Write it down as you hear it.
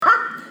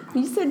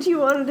You said you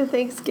wanted a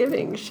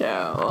Thanksgiving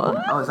show.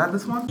 Oh, is that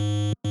this one?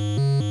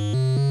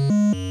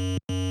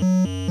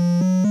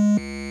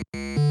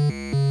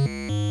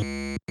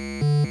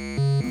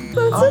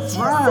 That's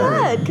what you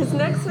said, because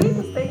next week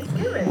is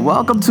Thanksgiving.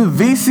 Welcome to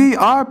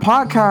VCR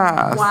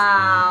Podcast.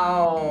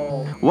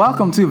 Wow.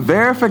 Welcome to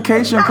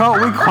Verification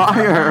Code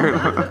Required.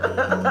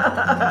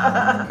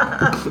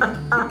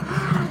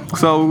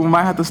 So we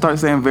might have to start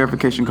saying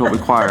Verification Code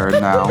Required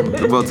now.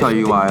 We'll tell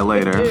you why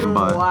later.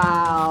 But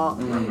Wow.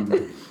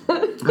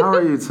 how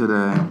are you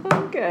today?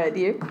 Good,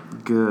 you?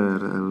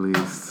 Good, at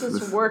least.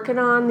 Just working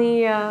on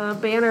the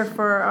banner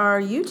for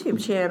our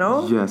YouTube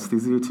channel. Yes,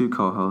 these are your two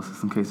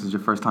co-hosts, in case it's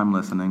your first time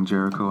listening,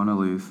 Jericho and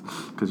Elise,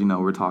 because you know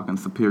we're talking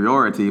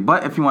superiority.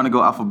 But if you want to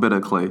go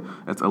alphabetically,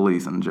 it's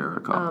Elise and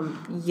Jericho.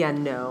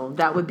 No,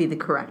 that would be the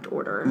correct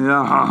order.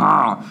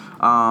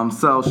 Yeah,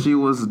 So she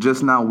was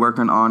just now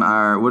working on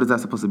our, what is that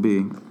supposed to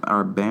be?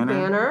 Our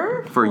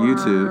banner for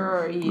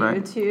YouTube,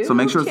 right? So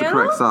make sure it's the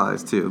correct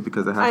size too,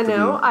 because it has to be. I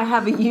know. I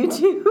have a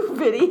YouTube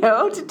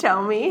video to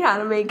tell me how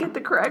to make it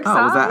the correct size.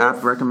 Oh, was that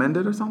app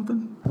recommended or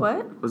something?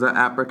 What? Was that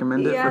app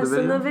recommended for the video?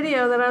 Yes, in the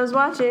video that I was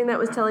watching that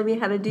was telling me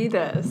how to do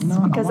this.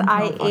 No, because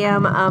I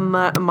am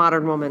a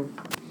modern woman.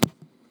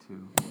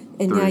 2,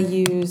 And 3. I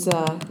use,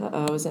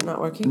 is it not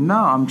working? No,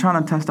 I'm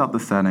trying to test out the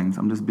settings.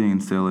 I'm just being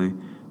silly.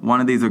 One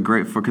of these are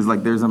great for, because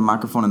like there's a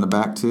microphone in the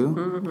back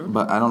too,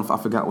 but I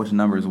forgot which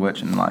number is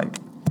which, and like,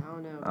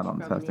 I don't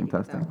know,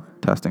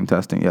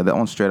 testing. Yeah, that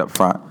one's straight up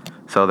front.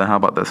 So then how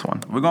about this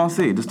one? We're going to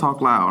see. Just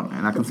talk loud,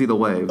 and I can see the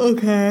waves.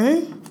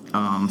 Okay.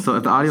 So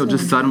if the audio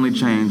just suddenly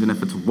changed, and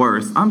if it's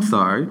worse, I'm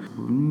sorry.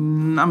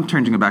 I'm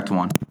changing it back to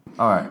 1.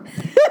 All right.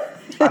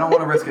 I don't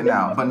want to risk it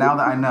now, but now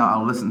that I know,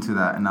 I'll listen to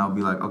that, and I'll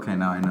be like, okay,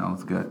 now I know.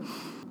 It's good.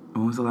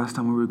 When was the last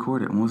time we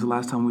recorded? When was the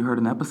last time we heard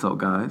an episode,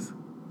 guys?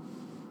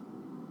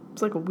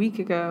 It's like a week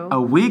ago.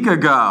 A week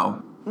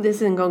ago. This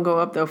isn't going to go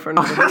up, though, for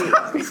another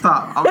week.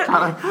 Stop. I'm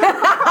trying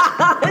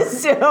to...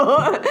 So,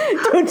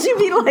 don't you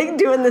be, like,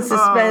 doing the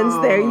suspense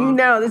there. You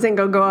know this ain't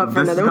going to go up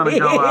for another week. This is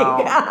going to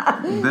go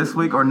out this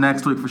week or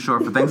next week for sure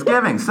for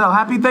Thanksgiving. So,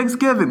 happy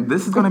Thanksgiving.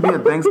 This is going to be a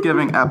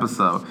Thanksgiving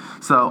episode.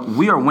 So,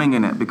 we are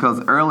winging it because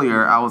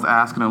earlier I was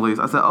asking Elise,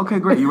 I said, okay,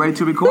 great, you ready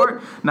to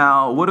record?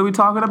 Now, what are we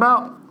talking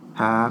about?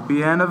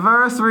 Happy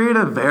anniversary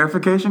to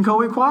Verification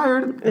Code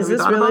Required. Is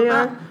this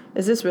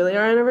really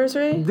our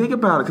anniversary? Think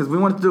about it, because we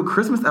wanted to do a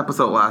Christmas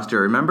episode last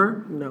year,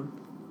 remember? No.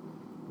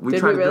 We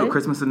tried to do a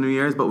Christmas and New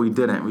Year's, but we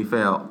didn't. We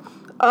failed.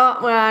 Oh,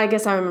 well, I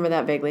guess I remember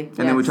that vaguely.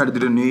 And then we tried to do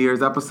the New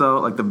Year's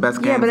episode, like the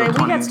best games of 20. Yeah,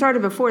 but we got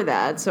started before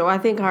that, so I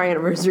think our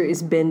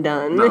anniversary's been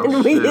done. Oh,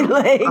 and we, shit.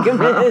 missed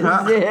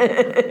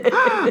it.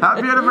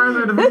 Happy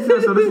anniversary to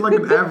VCR, so this is like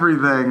an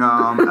everything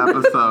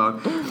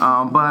episode.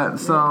 But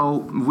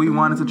so we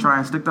wanted to try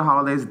and stick to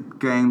holidays,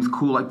 games,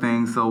 cool like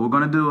things. So we're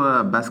going to do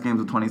a best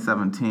games of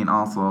 2017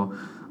 also.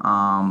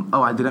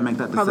 I didn't make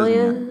that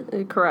decision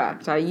yet.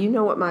 Correct. You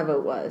know what my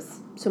vote was.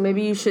 So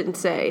maybe you shouldn't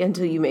say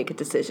until you make a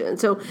decision.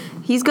 So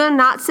he's going to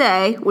not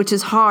say, which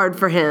is hard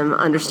for him,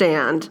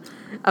 understand,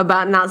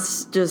 about not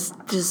just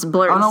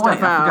blurting stuff out. I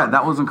forgot.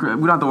 That wasn't correct.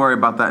 We don't have to worry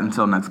about that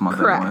until next month.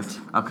 Correct. Anyways.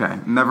 Okay,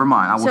 never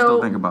mind. I will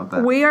still think about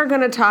that. We are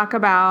going to talk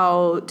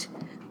about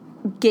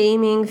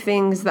gaming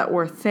things that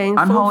we're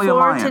thankful Unholy for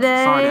Alliance.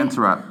 today. Sorry to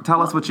interrupt.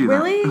 Tell us what you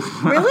think.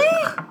 Really?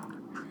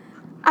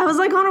 I was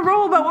like on a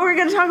roll about what we were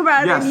going to talk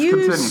about, yes, and you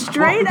continue.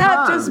 straight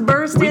up just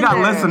burst in there. We got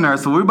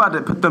listeners, so we're about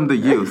to put them to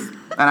use.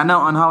 And I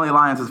know Unholy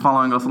Alliance is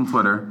following us on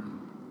Twitter.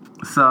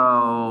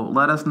 So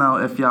let us know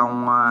if y'all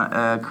want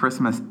a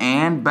Christmas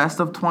and Best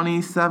of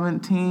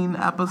 2017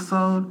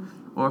 episode,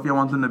 or if y'all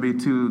want them to be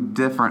 2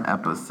 different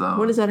episodes.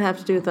 What does that have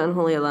to do with the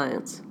Unholy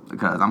Alliance?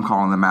 Because I'm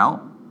calling them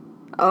out.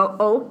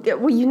 Oh,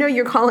 well, you know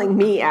you're calling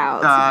me out.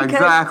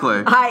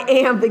 Exactly. I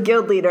am the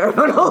guild leader of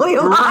Unholy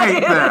Alliance.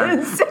 Right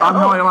then. So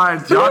Unholy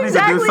Alliance, y'all need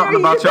to do something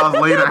about y'all's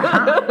leader.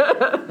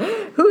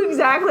 Who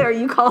exactly are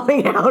you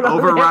calling out?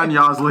 Overrun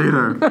y'all's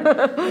leader.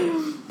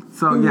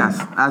 So yes,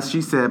 as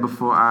she said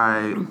before,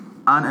 I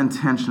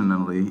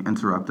unintentionally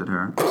interrupted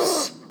her.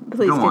 Please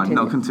Go on. continue.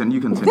 No, continue.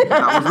 You continue.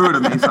 That was rude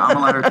of me, so I'm going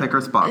to let her take her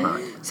spot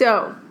back.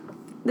 So,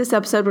 this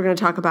episode we're going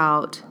to talk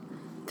about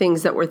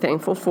things that we're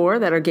thankful for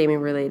that are gaming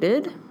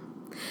related.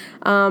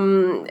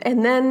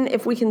 And then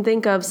if we can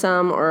think of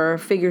some or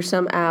figure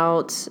some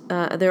out,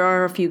 there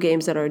are a few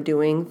games that are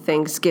doing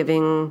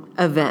Thanksgiving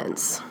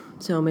events.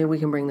 So maybe we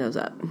can bring those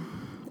up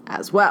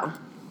as well.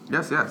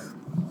 Yes.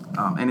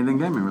 Anything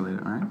gaming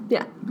related, right?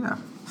 Yeah.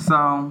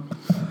 So,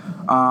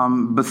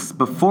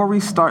 before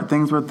we start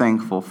things we're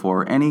thankful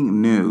for, any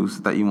news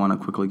that you want to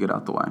quickly get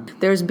out the way?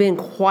 There's been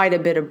quite a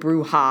bit of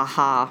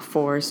brouhaha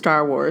for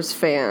Star Wars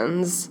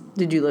fans.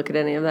 Did you look at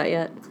any of that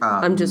yet?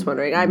 I'm just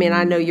wondering. I mean,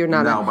 I know you're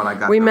not. No, but I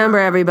got Remember,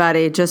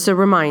 everybody, just a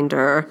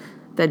reminder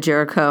that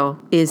Jericho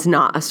is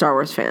not a Star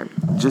Wars fan.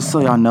 Just so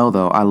y'all know,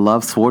 though, I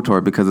love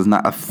SWTOR because it's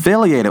not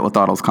affiliated with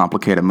all those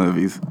complicated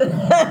movies.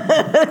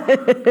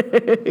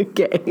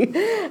 Okay.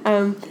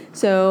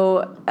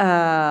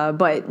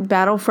 But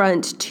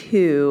Battlefront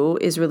 2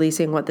 is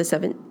releasing, the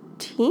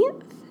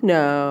 17th?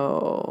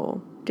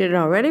 No. Did it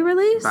already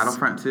release?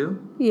 Battlefront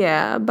 2?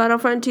 Yeah,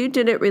 Battlefront 2.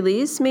 Did it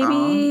release maybe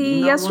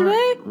You know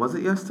yesterday? what? Was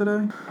it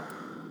yesterday?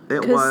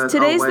 It was. Because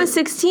today's the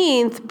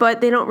 16th, but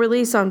they don't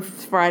release on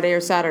Friday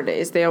or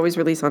Saturdays. They always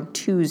release on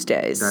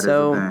Tuesdays. That is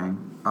the thing.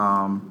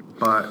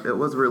 But it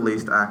was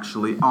released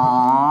actually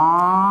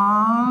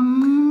on.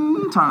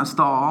 I'm trying to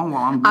stall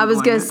while I'm Googling I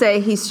was going to say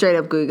he's straight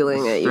up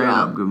Googling it. Straight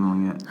up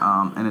Googling it.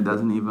 And it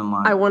doesn't even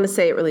like. I want to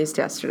say it released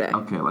yesterday.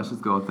 Okay, let's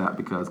just go with that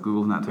because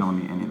Google's not telling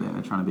me anything.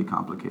 They're trying to be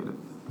complicated.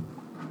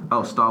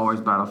 Oh, Star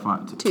Wars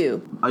Battlefront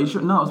 2. Are you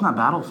sure? No, it's not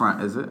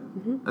Battlefront, is it?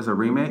 Mm-hmm. It's a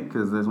remake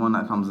because there's one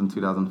that comes in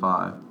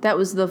 2005. That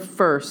was the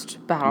first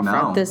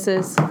Battlefront. No. This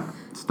is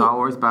Star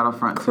Wars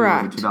Battlefront 2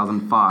 correct.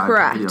 2005.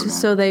 Correct.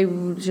 So they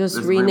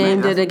just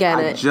renamed it again.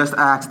 I just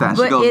asked that. And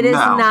but she goes, it is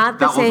no, not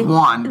the same. Was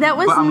one. That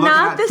was but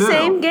not the 2.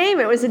 same game.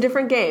 It was a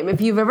different game.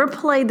 If you've ever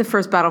played the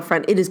first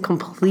Battlefront, it is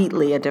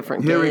completely a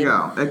different game. Here we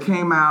go. It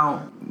came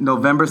out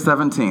November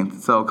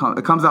 17th, so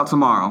it comes out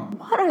tomorrow.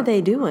 What are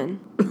they doing?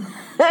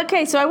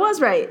 Okay, so I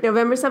was right.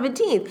 November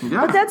 17th.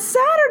 Yeah. But that's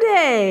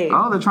Saturday.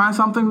 Oh, they're trying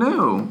something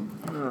new.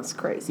 Oh, that's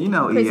crazy. You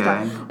know Crazy EA.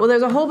 stuff. Well,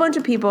 there's a whole bunch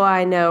of people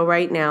I know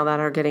right now that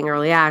are getting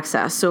early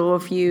access. So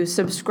if you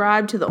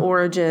subscribe to the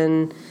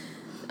Origin,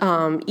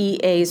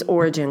 EA's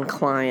Origin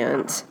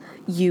client,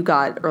 you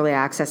got early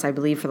access, I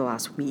believe, for the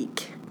last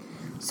week.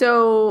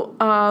 So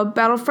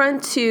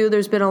Battlefront 2,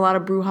 there's been a lot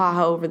of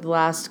brouhaha over the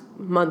last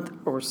month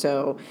or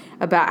so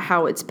about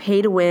how it's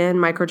pay to win,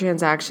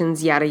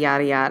 microtransactions, yada,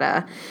 yada,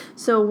 yada.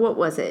 So what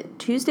was it?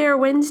 Tuesday or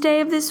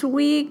Wednesday of this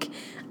week?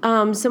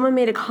 Someone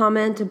made a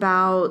comment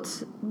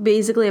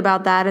basically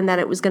about that and that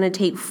it was going to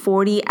take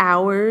 40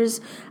 hours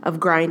of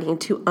grinding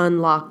to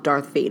unlock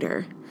Darth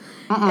Vader.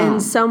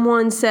 And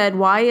someone said,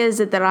 why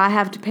is it that I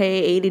have to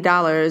pay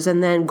 $80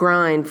 and then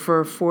grind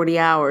for 40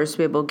 hours to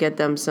be able to get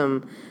them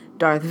some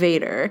Darth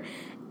Vader?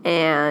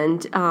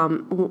 And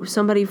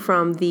somebody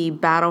from the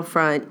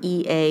Battlefront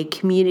EA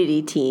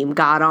community team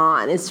got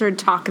on and started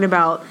talking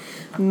about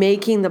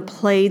making the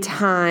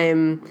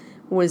playtime,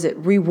 was it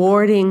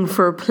rewarding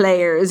for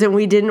players, and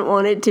we didn't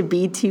want it to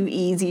be too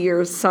easy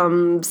or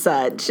some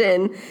such.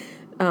 And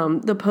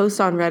the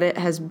post on Reddit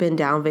has been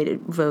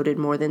downvoted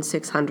more than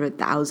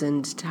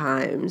 600,000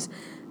 times.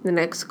 The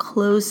next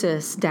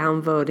closest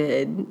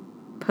downvoted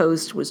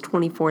post was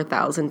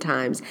 24,000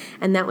 times,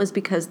 and that was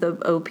because the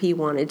OP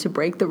wanted to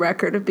break the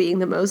record of being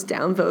the most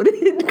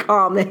downvoted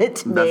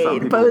comment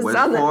made. Post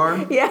on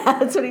that. Yeah,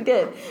 that's what he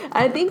did.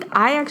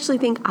 I actually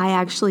think I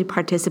actually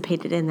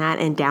participated in that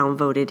and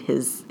downvoted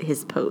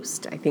his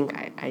post. I think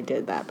I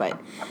did that,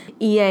 but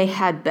EA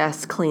had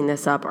best clean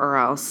this up, or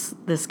else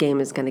this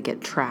game is going to get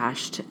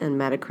trashed in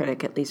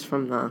Metacritic, at least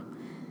from the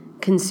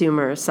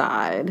consumer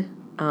side.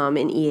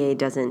 And EA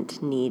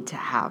doesn't need to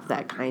have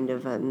that kind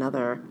of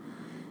another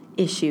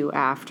issue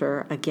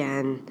after,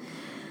 again,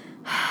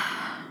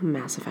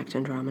 Mass Effect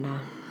Andromeda.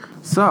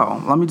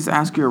 So, let me just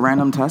ask you a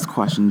random test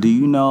question. Do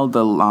you know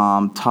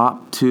the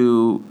top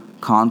 2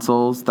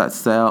 consoles that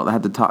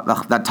had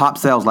that top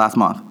sales last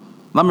month?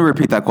 Let me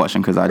repeat that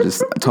question because I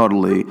just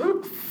totally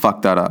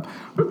fucked that up.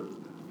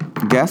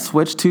 Guess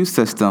which 2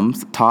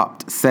 systems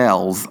topped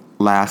sales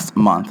last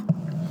month?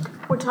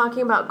 We're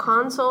talking about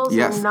consoles,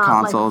 yes, and not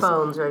consoles, like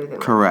phones or anything.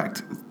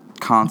 Correct.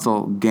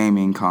 Console,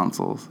 gaming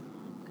consoles.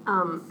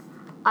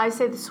 I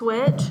say the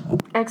Switch,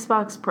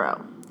 Xbox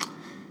Pro.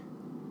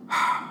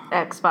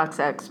 Xbox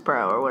X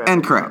Pro or whatever.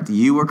 Incorrect.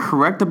 You were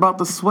correct about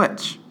the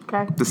Switch.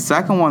 Okay. The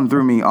second one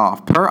threw me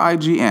off. Per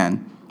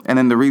IGN, and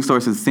then the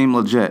resources seem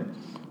legit.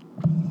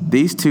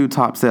 These 2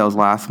 top sales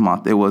last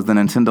month, it was the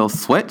Nintendo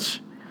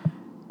Switch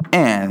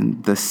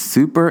and the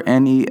Super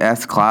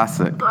NES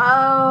Classic.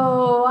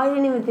 Oh, I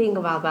didn't even think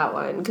about that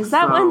one because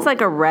that one's like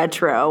a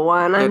retro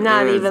one. I'm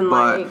not even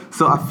like.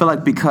 So I feel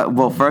like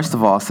first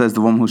of all, says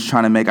the woman who's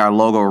trying to make our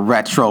logo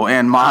retro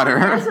and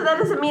modern. So that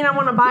doesn't mean I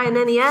want to buy an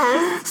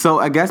NES. So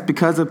I guess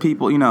because of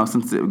people,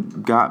 since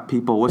it got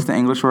people, what's the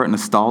English word?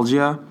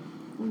 Nostalgia?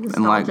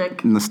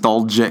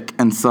 Nostalgic.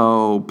 And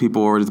so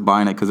people were just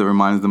buying it because it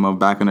reminds them of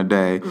back in the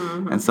day.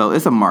 Mm-hmm. And so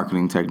it's a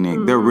marketing technique.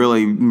 Mm-hmm. They're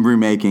really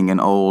remaking an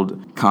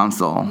old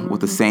console with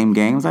the same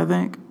games, I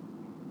think.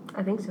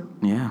 I think so.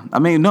 Yeah. I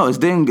mean, no, it's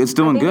doing good.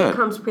 It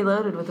comes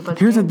preloaded with a bunch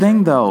Here's of games. The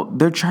thing, though.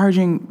 They're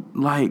charging,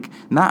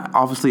 not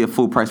obviously a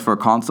full price for a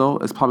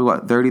console. It's probably,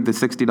 $30 to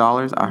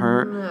 $60, I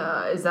heard.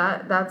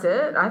 That's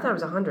it? I thought it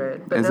was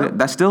 $100. But is it?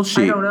 That's still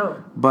cheap. I don't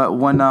know. But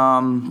when,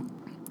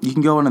 you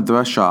can go in a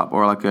thrift shop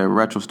or like a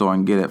retro store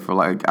and get it for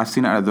I've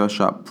seen it at a thrift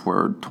shop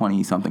for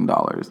 $20-something.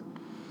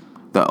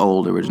 The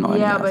old original.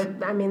 Yeah, NES.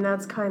 but I mean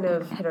that's kind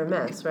of hit or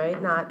miss,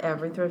 right? Not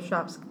every thrift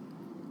shop's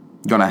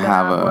gonna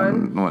have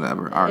one.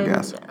 Whatever. I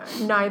guess.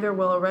 Neither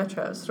will a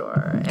retro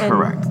store. And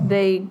correct.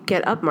 They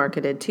get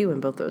upmarketed too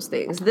in both those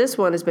things. This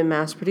one has been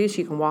mass produced.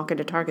 You can walk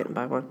into Target and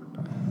buy one.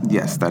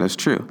 Yes, that is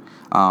true.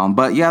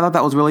 But yeah, I thought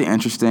that was really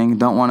interesting.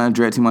 Don't want to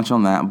dread too much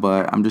on that,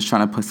 but I'm just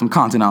trying to put some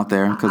content out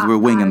there because we're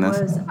winging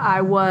this.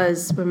 I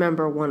was,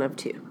 remember, one of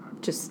 2.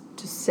 Just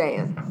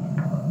saying.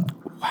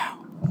 Wow.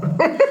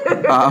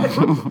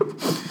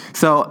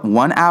 So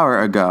 1 hour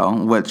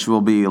ago, which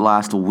will be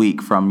last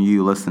week from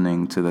you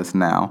listening to this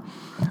now,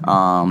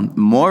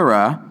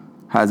 Moira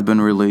has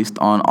been released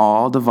on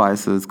all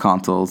devices,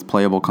 consoles,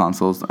 playable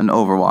consoles, and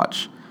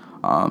Overwatch.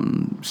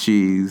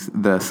 She's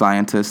the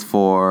scientist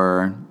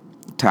for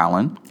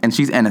Talon, and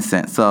she's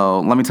innocent.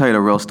 So let me tell you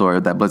the real story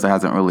that Blizzard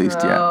hasn't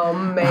released yet. Oh,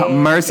 man.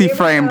 Mercy Here we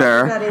framed go,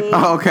 her.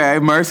 everybody. Okay,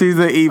 Mercy's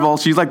the evil.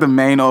 She's like the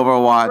main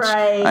Overwatch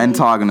Right.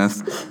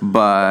 antagonist,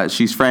 but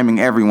she's framing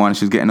everyone.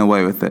 She's getting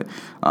away with it.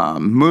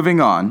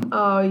 Moving on.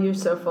 Oh, you're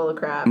so full of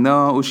crap.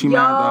 No, was she mad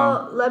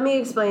Y'all, though? let me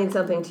explain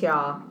something to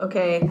y'all,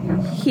 okay?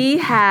 He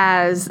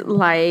has,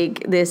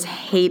 like, this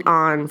hate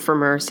on for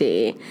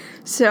Mercy.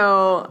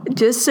 So,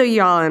 just so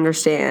y'all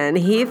understand,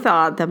 he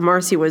thought that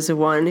Mercy was the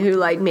one who,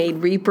 like, made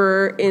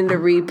Reaper into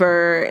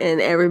Reaper and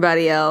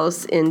everybody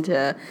else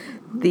into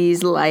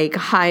these, like,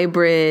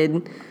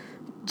 hybrid,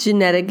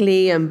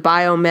 genetically and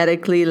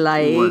biomedically,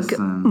 like,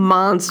 Listen.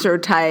 monster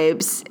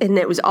types. And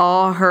it was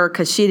all her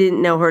because she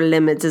didn't know her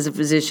limits as a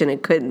physician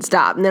and couldn't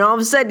stop. And then all of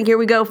a sudden, here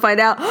we go, find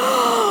out,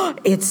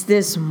 it's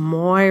this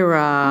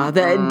Moira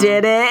that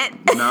did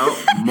it. No,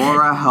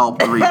 Moira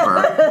helped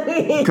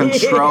Reaper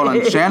control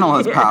and channel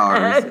his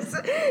powers.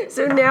 Yes.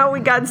 So now we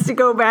got to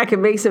go back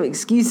and make some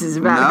excuses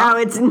about No. how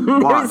it's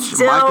Watch,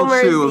 still Michael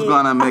Mercy. Chu is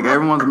gonna make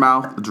everyone's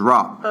mouth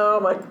drop. Oh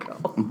my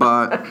god.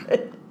 But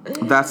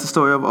that's the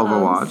story of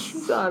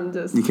Overwatch. I'm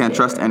just You can't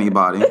trust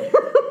anybody.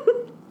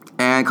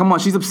 And come on,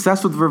 she's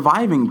obsessed with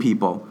reviving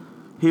people.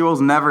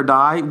 Heroes never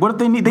die. What if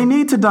they need? They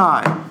need to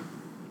die.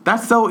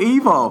 That's so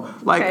evil.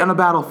 Like Okay. on a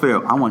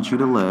battlefield, I want you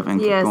to live and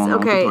keep Yes, going on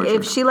with the okay. torture.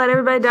 If she let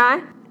everybody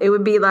die, it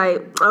would be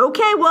like,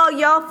 okay, well,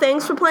 y'all,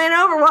 thanks for playing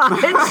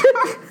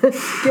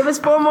Overwatch. Give us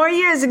 4 more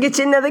years to get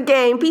you another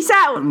game. Peace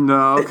out.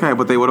 No, okay,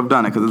 but they would have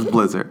done it because it's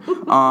Blizzard.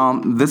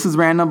 This is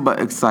random but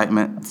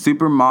excitement.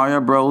 Super Mario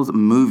Bros.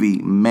 Movie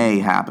may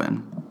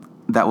happen.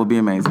 That would be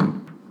amazing.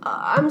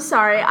 I'm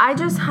sorry, I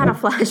just had a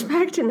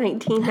flashback to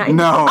 1995.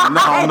 No.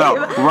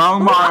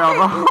 Wrong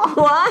Mario.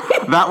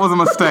 What? That was a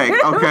mistake,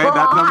 okay?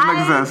 That doesn't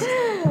exist.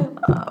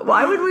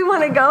 Why would we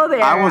want to go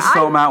there? I was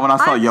so mad when I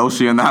saw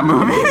Yoshi in that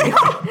movie.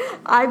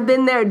 I've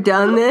been there,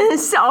 done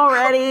this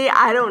already.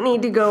 I don't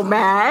need to go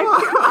back.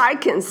 I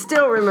can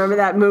still remember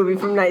that movie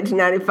from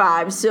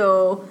 1995.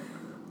 So,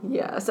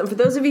 yes. And for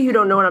those of you who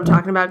don't know what I'm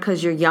talking about,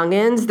 because you're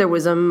youngins, there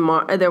was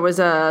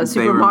a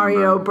Super Mario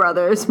remember.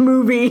 Brothers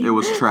movie. It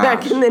was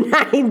back trash. in the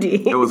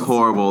 90s. It was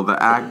horrible.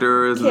 The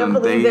actors Can't and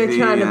believe they're Daisy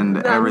trying to- and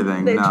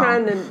everything. they're No.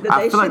 trying to-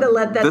 I they feel like shoulda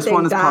let that this thing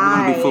one is probably going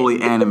to die. be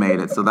fully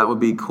animated, so that would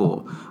be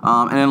cool.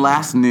 And then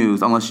last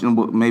news, unless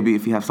maybe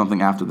if you have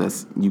something after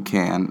this, you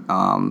can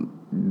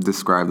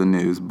describe the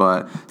news.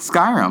 But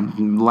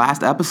Skyrim,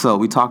 last episode,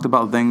 we talked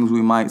about things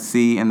we might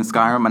see in the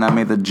Skyrim, and I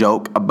made the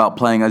joke about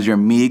playing as your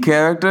me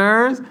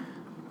characters.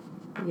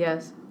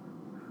 Yes.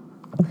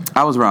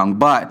 I was wrong,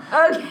 but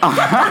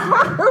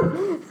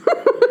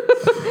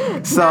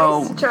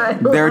so Nice try.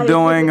 they're Like,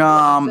 doing so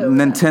bad.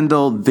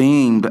 Nintendo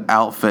themed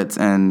outfits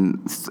and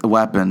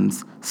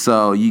weapons.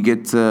 So you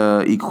get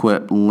to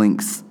equip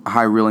Link's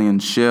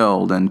Hyrulean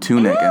shield and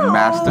tunic and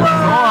Master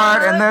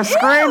Sword, and there's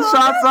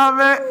screenshots of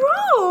it.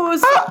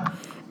 Gross.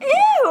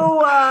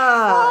 Ew.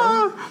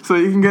 So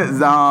you can get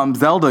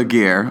Zelda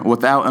gear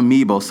without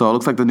amiibo. So it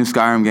looks like the new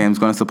Skyrim game is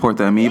going to support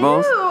the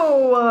amiibos.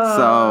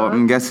 So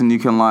I'm guessing you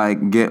can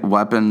like get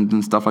weapons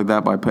and stuff like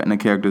that by putting the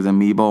character's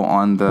amiibo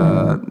on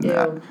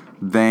the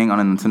thing on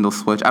a Nintendo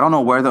Switch. I don't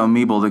know where the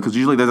amiibo is because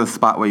usually there's a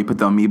spot where you put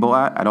the amiibo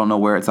at. I don't know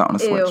where it's at on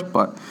the Ew. Switch,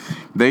 but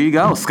there you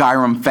go,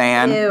 Skyrim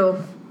fan. Ew.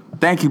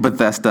 Thank you,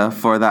 Bethesda,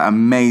 for that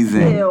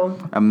amazing, Ew.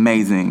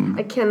 amazing.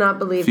 I cannot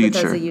believe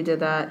Future. Bethesda you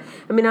did that.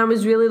 I mean, I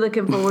was really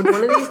looking forward.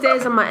 One of these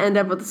days, I'm gonna end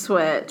up with a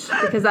Switch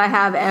because I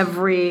have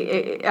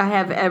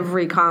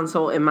every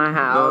console in my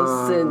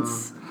house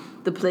since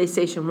the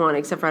PlayStation 1,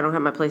 except for I don't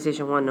have my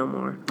PlayStation 1 no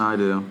more. I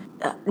do.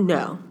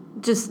 No.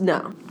 Just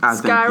no. I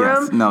think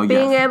Skyrim, yes. No,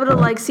 being yes. able to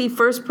like see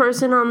first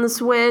person on the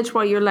Switch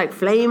while you're like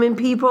flaming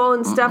people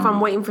and stuff. I'm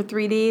waiting for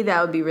 3D.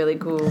 That would be really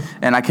cool.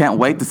 And I can't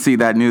wait to see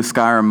that new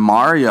Skyrim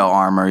Mario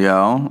armor,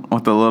 yo,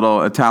 with the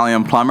little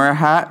Italian plumber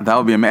hat. That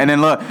would be amazing. And then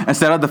look,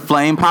 instead of the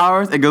flame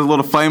powers, it goes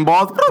little flame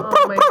balls.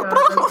 Oh my god,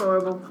 that's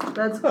horrible.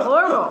 That's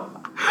horrible.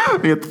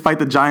 You have to fight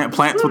the giant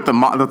plants with the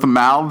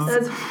mouths.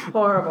 That's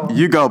horrible.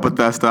 You go,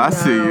 Bethesda. I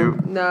see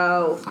you.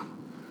 No.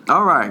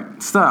 All right,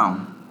 so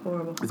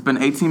Horrible. it's been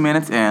 18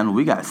 minutes and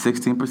we got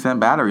 16%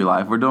 battery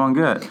life. We're doing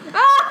good.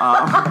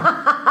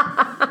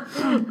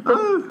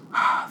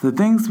 The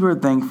things we're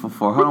thankful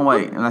for. Hold on,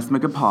 wait. Let's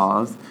make a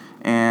pause.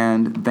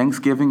 And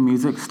Thanksgiving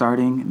music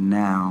starting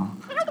now.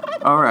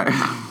 All right.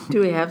 Do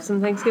we have some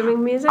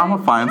Thanksgiving music? I'm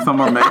gonna find some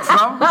or make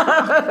some,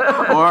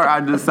 or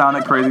I just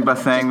sounded crazy by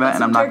saying that,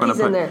 and I'm not gonna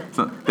turkeys in put. there.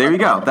 So there you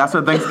go. That's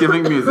our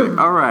Thanksgiving music.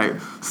 All right.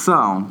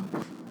 So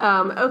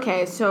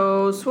Okay,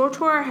 so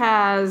SWTOR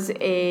has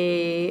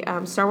a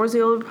Star Wars: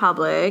 The Old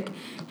Republic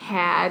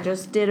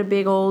just did a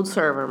big old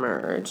server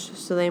merge.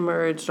 So they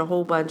merged a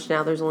whole bunch.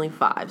 Now there's only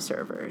 5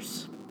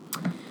 servers.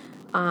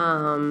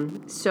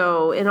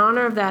 So in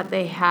honor of that,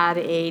 they had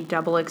a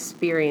double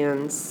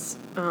experience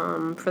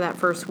for that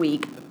first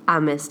week. I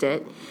missed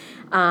it.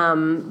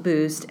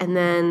 Boost. And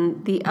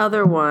then the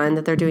other one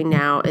that they're doing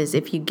now is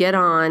if you get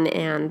on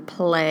and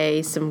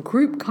play some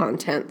group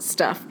content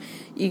stuff,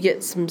 you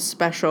get some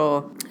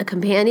a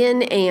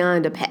companion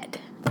and a pet.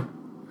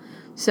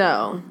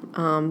 So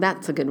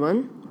that's a good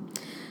one.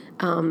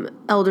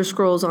 Elder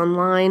Scrolls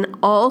Online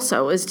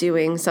also is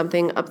doing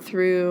something up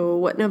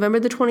through, November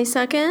the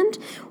 22nd?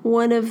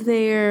 One of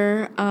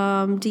their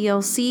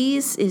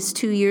DLCs is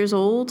 2 years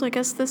old, I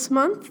guess, this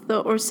month,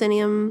 the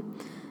Orsinium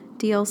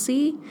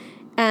DLC.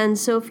 And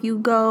so if you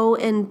go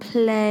and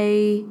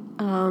play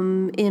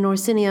in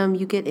Orsinium,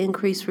 you get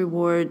increased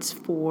rewards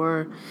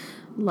for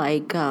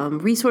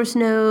resource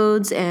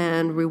nodes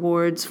and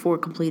rewards for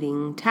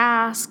completing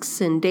tasks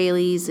and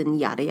dailies and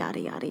yada, yada,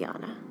 yada,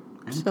 yada.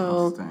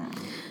 So,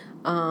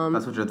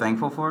 that's what you're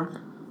thankful for?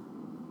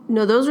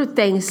 No, those are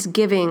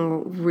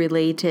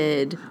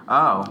Thanksgiving-related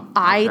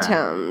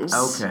items.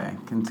 Okay,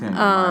 continue.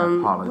 My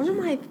apologies. What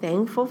am I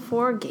thankful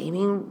for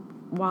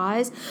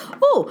gaming-wise?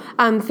 Oh,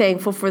 I'm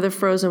thankful for the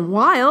Frozen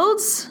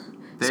Wilds.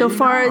 So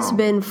far, it's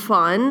been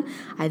fun.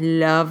 I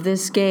love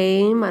this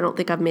game. I don't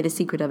think I've made a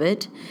secret of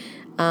it.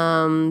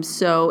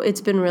 So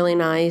it's been really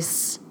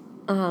nice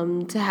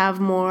to have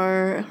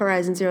more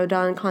Horizon Zero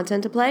Dawn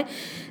content to play.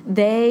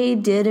 They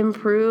did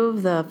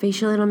improve the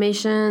facial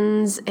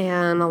animations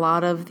and a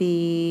lot of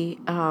the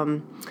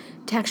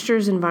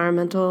textures,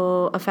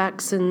 environmental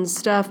effects and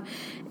stuff.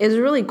 Is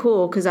really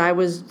cool because I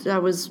was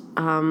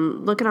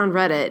looking on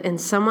Reddit and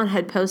someone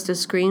had posted a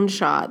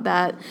screenshot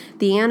that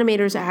the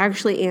animators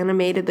actually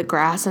animated the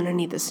grass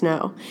underneath the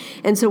snow,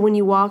 and so when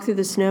you walk through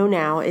the snow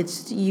now,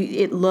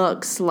 it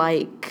looks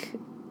like,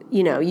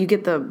 you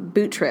get the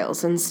boot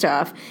trails and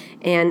stuff,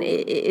 and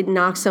it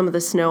knocks some of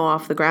the snow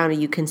off the ground,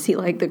 and you can see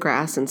the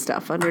grass and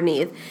stuff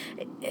underneath.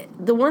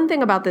 The one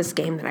thing about this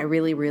game that I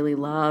really, really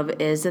love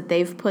is that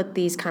they've put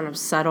these kind of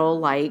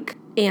subtle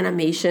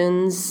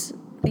animations.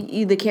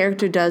 The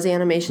character does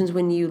animations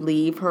when you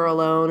leave her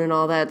alone and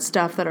all that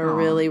stuff that are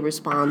really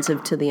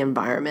responsive to the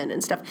environment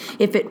and stuff.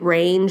 If it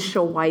rains,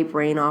 she'll wipe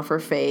rain off her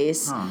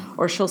face,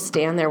 or she'll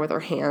stand there with her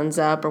hands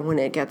up, or when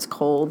it gets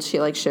cold, she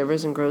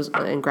shivers and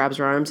grabs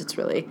her arms.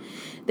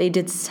 They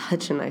did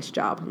such a nice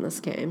job on this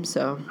game.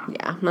 So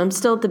yeah, I'm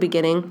still at the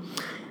beginning.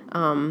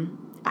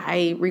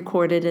 I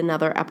recorded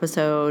another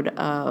episode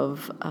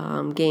of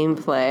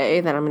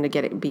gameplay that I'm going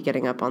to be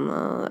getting up on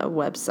the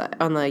website,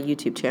 on the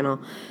YouTube channel.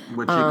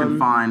 Which you can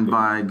find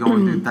by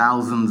going through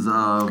thousands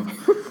of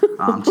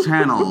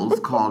channels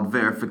called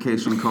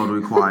Verification Code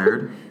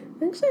Required.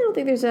 Actually, I don't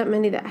think there's that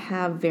many that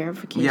have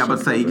verification. Yeah,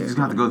 but you just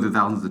have to go through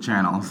thousands of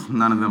channels.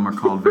 None of them are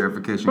called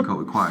Verification Code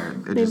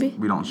Required.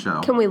 We don't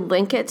show. Can we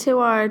link it to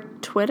our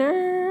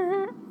Twitter?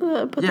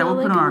 We'll put it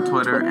on our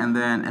Twitter, and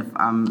then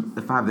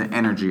if I have the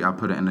energy, I'll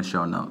put it in the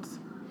show notes.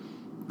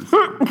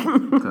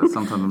 Because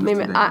sometimes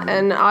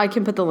and I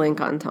can put the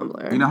link on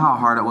Tumblr. You know how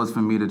hard it was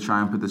for me to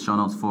try and put the show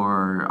notes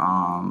for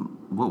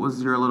what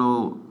was your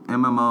little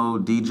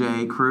MMO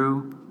DJ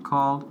crew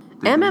called?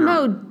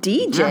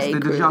 DJ? Yes, they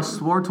did y'all's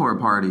SWTOR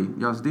party,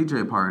 y'all's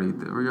DJ party.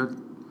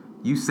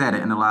 You said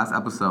it in the last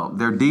episode.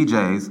 They're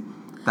DJs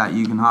that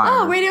you can hire.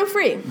 Oh, Radio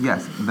Free.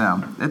 Yes,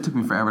 them. It took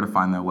me forever to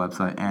find their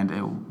website,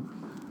 and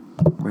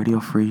Radio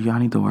Free, y'all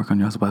need to work on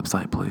y'all's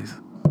website, please.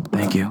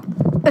 Thank you.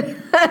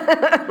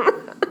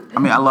 I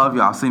mean, I love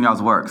y'all. I've seen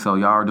y'all's work, so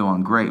y'all are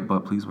doing great,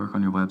 but please work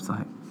on your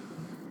website.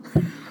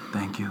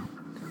 Thank you.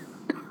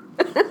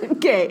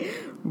 Okay,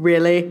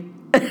 really?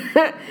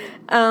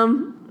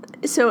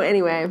 So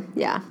anyway,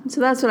 yeah.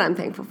 So that's what I'm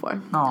thankful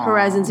for. Aww.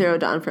 Horizon Zero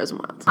Dawn Frozen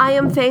Wilds. I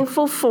am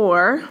thankful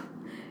for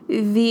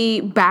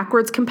the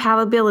backwards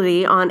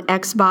compatibility on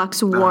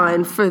Xbox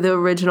One for the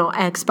original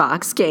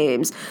Xbox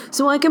games.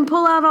 So I can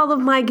pull out all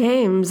of my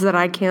games that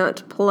I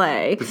can't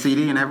play. The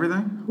CD and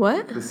everything?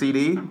 What? The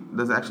CD?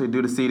 Does it actually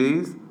do the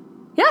CDs?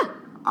 Yeah.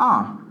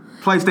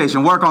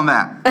 PlayStation, work on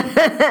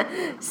that.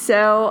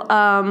 So,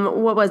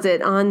 what was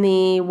it? On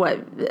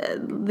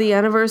the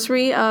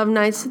anniversary of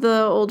Knights of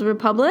the Old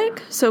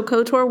Republic, so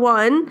KOTOR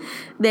 1,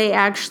 they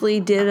actually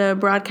did a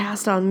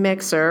broadcast on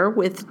Mixer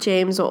with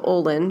James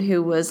Olin,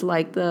 who was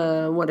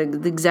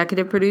the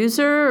executive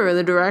producer or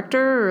the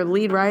director or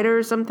lead writer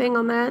or something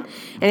on that.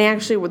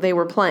 And they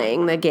were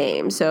playing the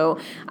game. So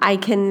I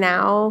can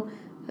now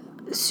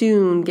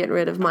soon get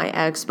rid of my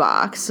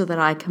Xbox so that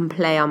I can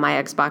play on my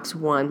Xbox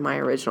One my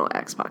original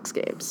Xbox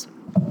games.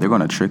 They're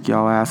going to trick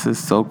y'all asses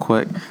so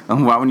quick.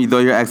 Why when you throw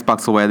your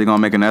Xbox away, they're going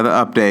to make another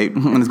update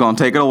and it's going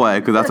to take it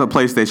away, because that's what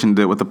PlayStation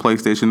did with the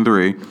PlayStation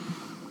 3.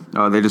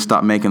 They just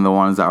stopped making the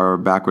ones that were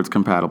backwards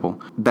compatible.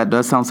 That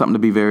does sound something to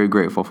be very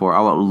grateful for. I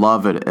would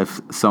love it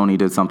if Sony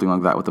did something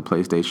like that with the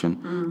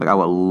PlayStation. I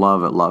would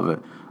love it.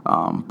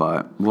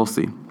 But we'll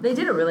see. They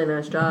did a really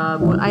nice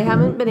job. I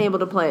haven't been able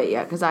to play it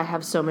yet because I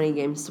have so many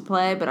games to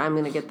play, but I'm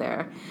going to get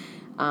there.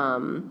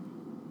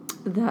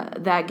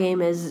 That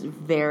game is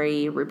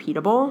very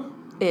repeatable.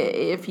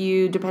 If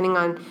you, depending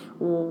on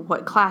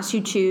what class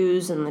you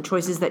choose and the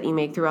choices that you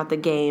make throughout the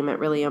game, it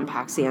really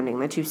impacts the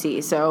ending that you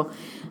see. So,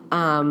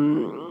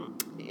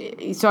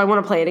 so I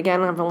want to play it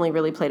again. I've only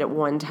really played it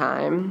one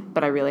time,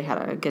 but I really had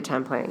a good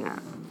time playing it.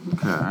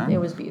 Okay. It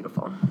was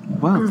beautiful.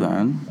 Well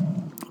then,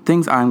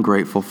 things I'm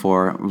grateful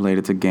for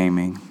related to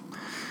gaming.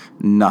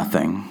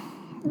 Nothing.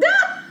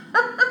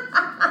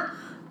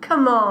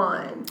 Come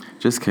on.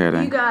 Just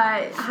kidding. You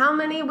got, how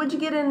many would you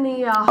get in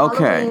the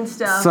Halloween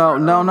stuff? So,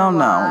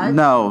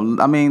 no.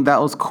 I mean,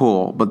 that was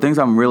cool. But things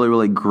I'm really,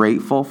 really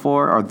grateful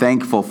for, or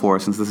thankful for,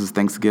 since this is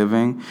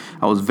Thanksgiving,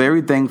 I was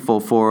very thankful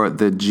for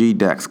the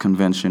GDEX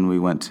convention we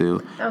went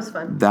to. That was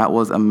fun. That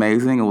was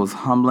amazing. It was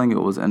humbling.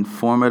 It was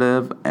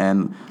informative.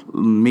 And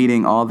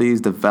meeting all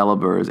these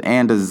developers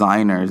and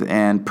designers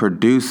and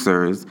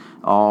producers,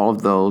 all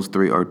of those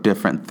three are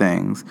different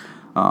things.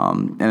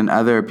 And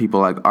other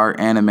people like art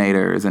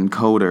animators and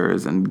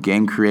coders and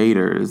game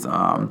creators.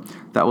 I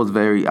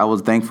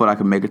was thankful that I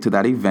could make it to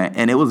that event.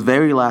 And it was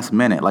very last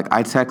minute. Like,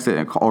 I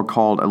texted or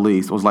called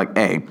Elise. It was like,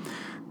 hey,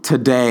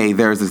 today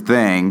there's this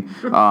thing.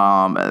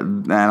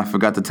 And I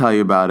forgot to tell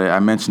you about it. I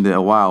mentioned it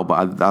a while, but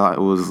I thought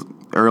it was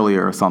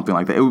earlier or something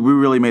like that. We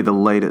really made the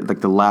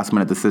last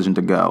minute decision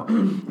to go.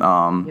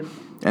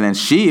 And then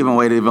she even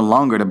waited even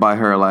longer to buy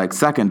her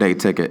second day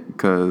ticket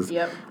because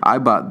I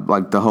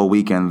bought the whole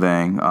weekend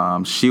thing.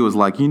 She was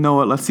like, you know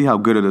what? Let's see how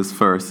good it is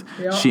first.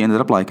 Yep. She ended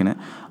up liking it.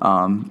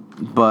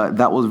 But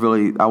that was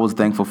I was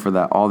thankful for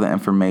that. All the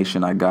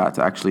information I got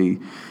to actually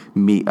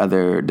meet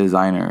other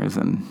designers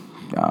and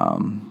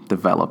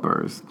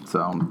developers.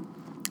 So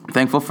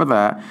thankful for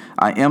that.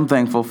 I am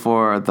thankful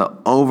for the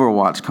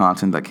Overwatch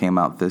content that came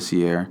out this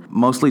year,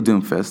 mostly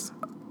Doomfist.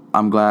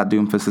 I'm glad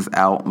Doomfist is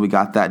out. We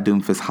got that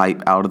Doomfist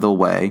hype out of the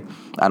way.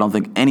 I don't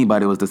think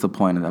anybody was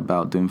disappointed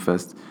about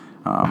Doomfist.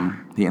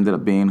 He ended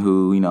up being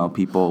who,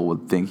 people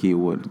would think he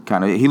would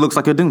he looks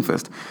like a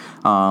Doomfist.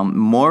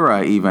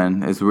 Mora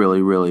even is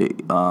really, really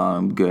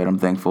good. I'm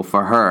thankful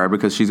for her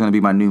because she's going to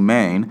be my new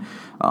main.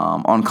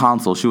 On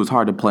console, she was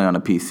hard to play on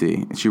a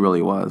PC. She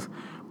really was.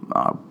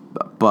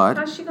 But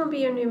how's she going to be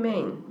your new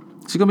main?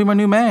 She's going to be my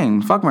new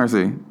main. Fuck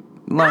Mercy.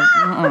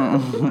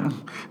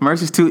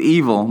 Mercy's too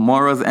evil.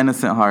 Mora's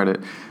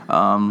innocent-hearted.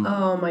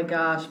 Oh my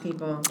gosh,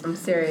 people. I'm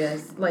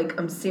serious.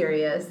 I'm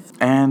serious.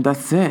 And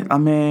that's it. I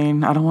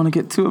mean, I don't want to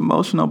get too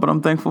emotional, but I'm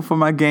thankful for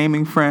my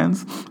gaming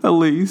friends,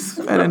 Elise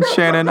and then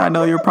Shannon. I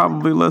know you're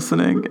probably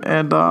listening.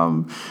 And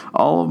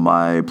all of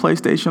my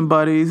PlayStation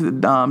buddies,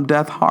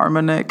 Death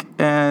Harmonic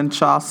and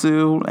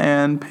Chasu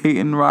and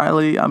Peyton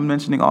Riley. I'm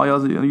mentioning all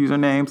y'all's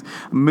usernames.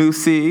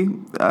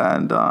 Moosey.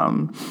 And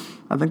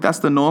I think that's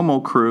the normal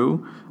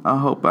crew. I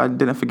hope I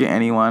didn't forget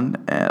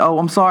anyone.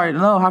 I'm sorry.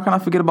 No, how can I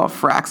forget about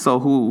Fraxo,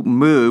 who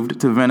moved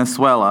to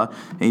Venezuela,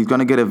 and he's going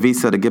to get a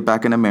visa to get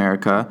back in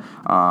America.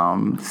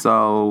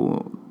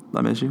 So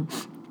I miss you.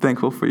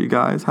 Thankful for you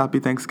guys.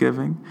 Happy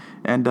Thanksgiving.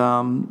 And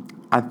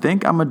I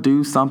think I'm going to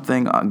do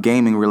something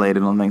gaming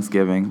related on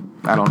Thanksgiving.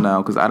 I don't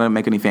know, because I didn't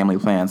make any family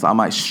plans. So I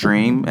might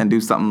stream and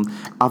do something.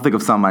 I'll think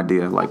of some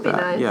idea like that.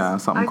 Nice. Yeah,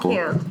 something cool. I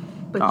can't.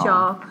 But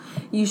y'all,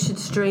 you should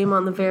stream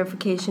on the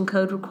Verification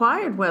Code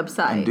Required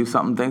website. And do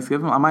something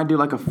Thanksgiving. I might do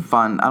a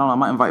fun, I don't know, I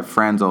might invite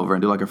friends over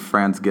and do a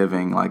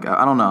Friendsgiving.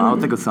 I don't know, I'll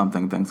think of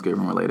something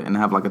Thanksgiving related and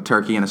have a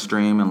turkey and a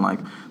stream and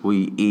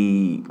we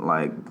eat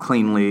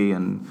cleanly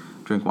and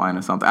drink wine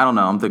or something. I don't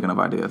know, I'm thinking of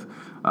ideas.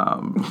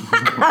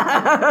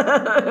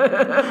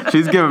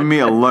 She's giving me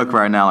a look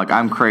right now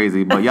I'm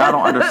crazy, but y'all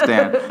don't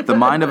understand. The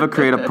mind of a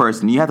creative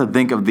person, you have to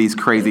think of these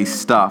crazy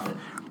stuff.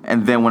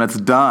 And then when it's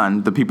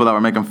done, the people that were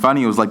making fun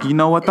of you was you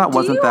know what, that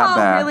wasn't that bad. Do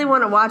you all really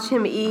want to watch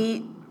him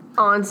eat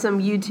on some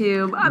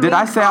YouTube? Did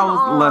I say I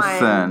was,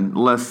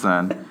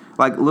 listen,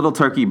 little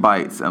turkey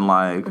bites and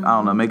I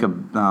don't know, make a,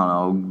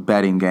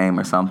 betting game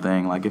or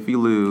something. If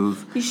you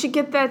lose. You should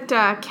get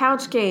that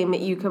couch game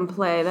that you can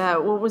play.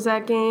 What was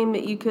that game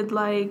that you could do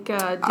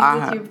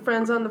with your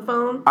friends on the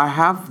phone? I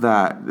have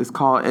that. It's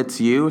called It's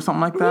You or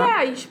something like that.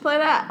 Yeah, you should play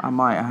that. I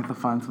might. I have to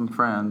find some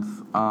friends.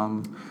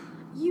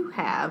 You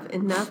have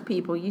enough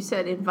people. You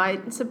said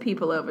invite some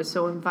people over,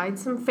 so invite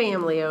some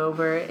family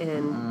over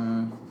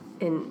and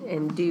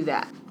do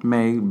that.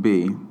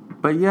 Maybe.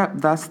 But yeah,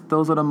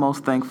 those are the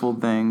most thankful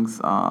things.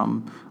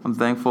 I'm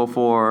thankful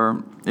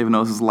for, even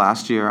though this is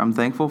last year, I'm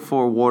thankful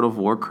for World of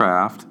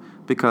Warcraft,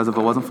 because if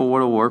it wasn't for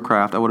World of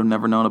Warcraft, I would have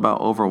never known about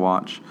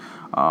Overwatch.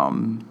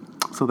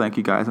 So thank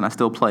you guys, and I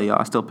still play, y'all.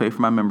 I still pay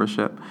for my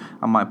membership.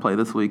 I might play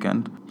this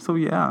weekend. So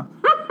yeah.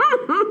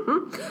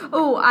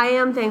 Oh, I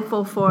am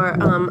thankful for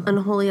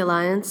Unholy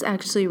Alliance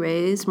actually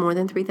raised more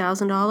than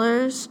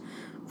 $3,000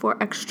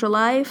 for Extra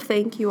Life.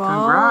 Thank you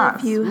all.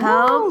 Congrats. If you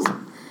helped.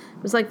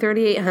 It was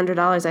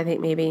 $3,800, I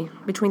think, maybe.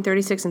 Between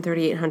 $3,600 and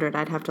 $3,800.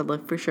 I'd have to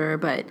look for sure.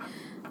 But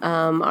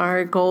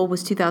our goal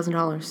was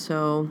 $2,000.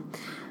 So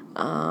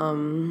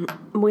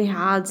we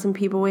had some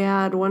people. We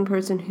had one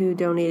person who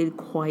donated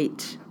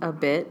quite a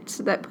bit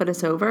that put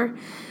us over.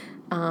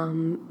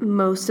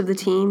 Most of the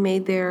team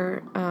made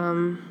their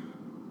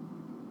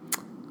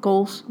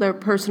goals, their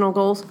personal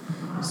goals.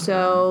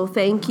 So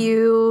thank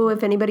you.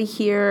 If anybody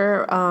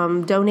here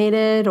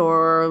donated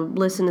or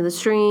listened to the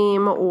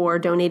stream or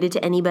donated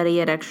to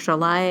anybody at Extra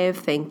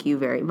Life, thank you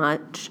very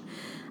much.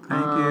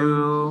 Thank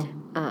you.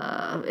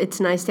 It's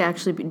nice to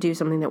actually do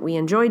something that we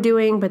enjoy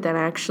doing, but then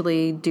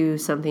actually do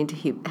something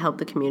to help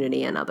the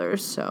community and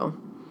others. So,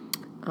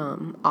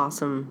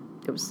 awesome.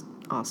 It was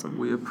awesome.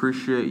 We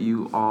appreciate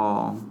you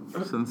all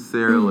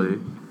sincerely.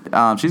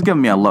 She's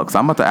giving me a look, so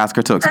I'm about to ask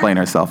her to explain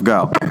herself.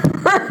 Go.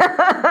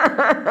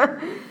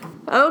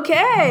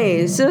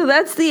 Okay, so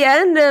that's the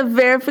end of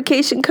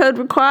Verification Code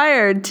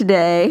Required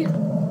today.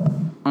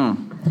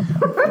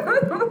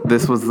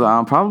 This was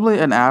probably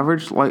an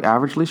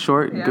averagely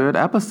short, good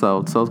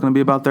episode. So it's going to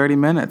be about 30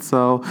 minutes.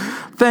 So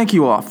thank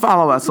you all.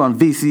 Follow us on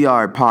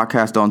VCR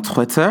Podcast on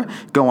Twitter.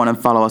 Go on and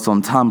follow us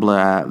on Tumblr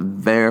at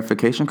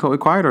Verification Code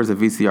Required, or is it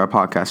VCR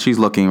Podcast? She's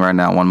looking right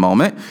now. One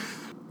moment.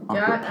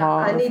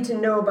 I need to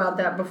know about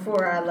that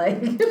before I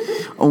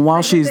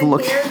While she's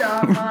looking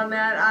on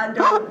that, I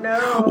don't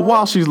know.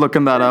 While she's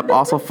looking that up,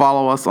 also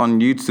follow us on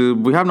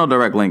YouTube. We have no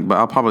direct link, but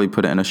I'll probably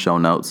put it in the show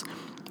notes.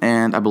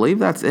 And I believe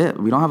that's it.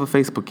 We don't have a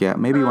Facebook yet.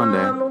 Maybe one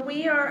day.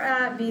 We are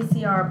at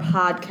VCR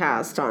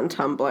Podcast on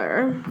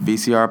Tumblr.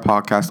 VCR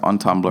Podcast on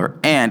Tumblr.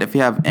 And if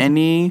you have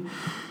any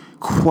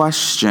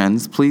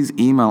questions, please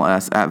email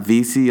us at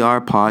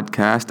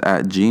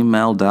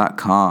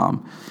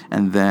vcrpodcast@gmail.com.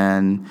 And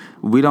then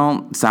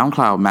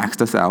SoundCloud maxed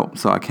us out,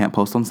 so I can't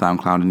post on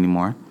SoundCloud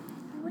anymore.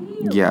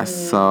 Really? Yes,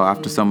 so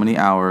after so many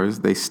hours,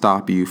 they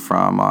stop you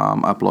from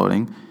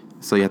uploading.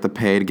 So you have to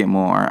pay to get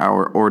more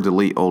or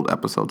delete old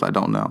episodes. I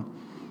don't know.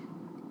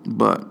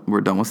 But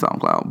we're done with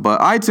SoundCloud. But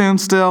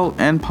iTunes still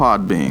and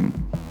Podbean.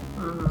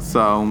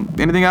 So,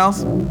 anything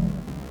else?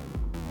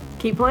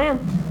 Keep playing.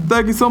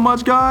 Thank you so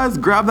much, guys.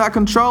 Grab that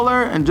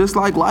controller, and just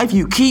like life,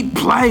 you keep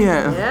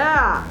playing.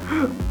 Yeah.